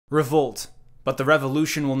Revolt, but the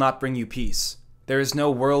revolution will not bring you peace. There is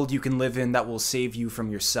no world you can live in that will save you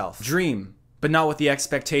from yourself. Dream, but not with the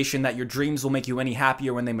expectation that your dreams will make you any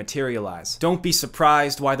happier when they materialize. Don't be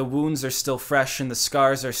surprised why the wounds are still fresh and the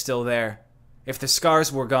scars are still there. If the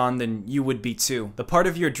scars were gone, then you would be too. The part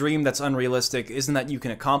of your dream that's unrealistic isn't that you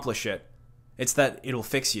can accomplish it. It's that it'll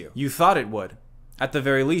fix you. You thought it would. At the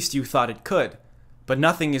very least, you thought it could. But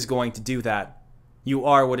nothing is going to do that. You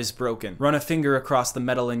are what is broken. Run a finger across the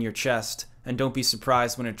metal in your chest, and don't be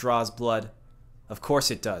surprised when it draws blood. Of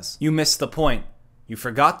course it does. You missed the point. You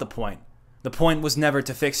forgot the point. The point was never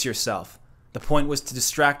to fix yourself. The point was to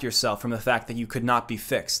distract yourself from the fact that you could not be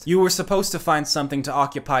fixed. You were supposed to find something to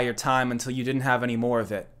occupy your time until you didn't have any more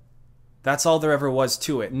of it. That's all there ever was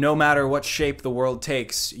to it. No matter what shape the world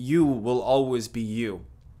takes, you will always be you.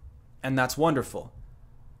 And that's wonderful.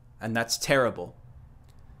 And that's terrible.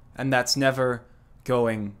 And that's never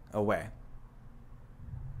going away.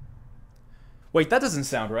 Wait, that doesn't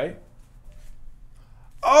sound right.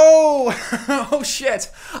 Oh! Oh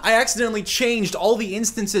shit! I accidentally changed all the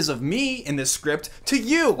instances of me in this script to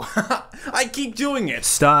you! I keep doing it!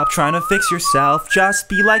 Stop trying to fix yourself, just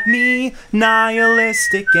be like me,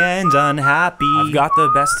 nihilistic and unhappy. I've got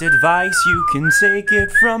the best advice, you can take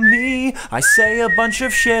it from me. I say a bunch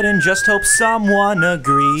of shit and just hope someone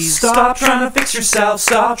agrees. Stop trying to fix yourself,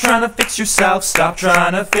 stop trying to fix yourself, stop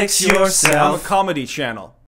trying to fix yourself. I'm a comedy channel.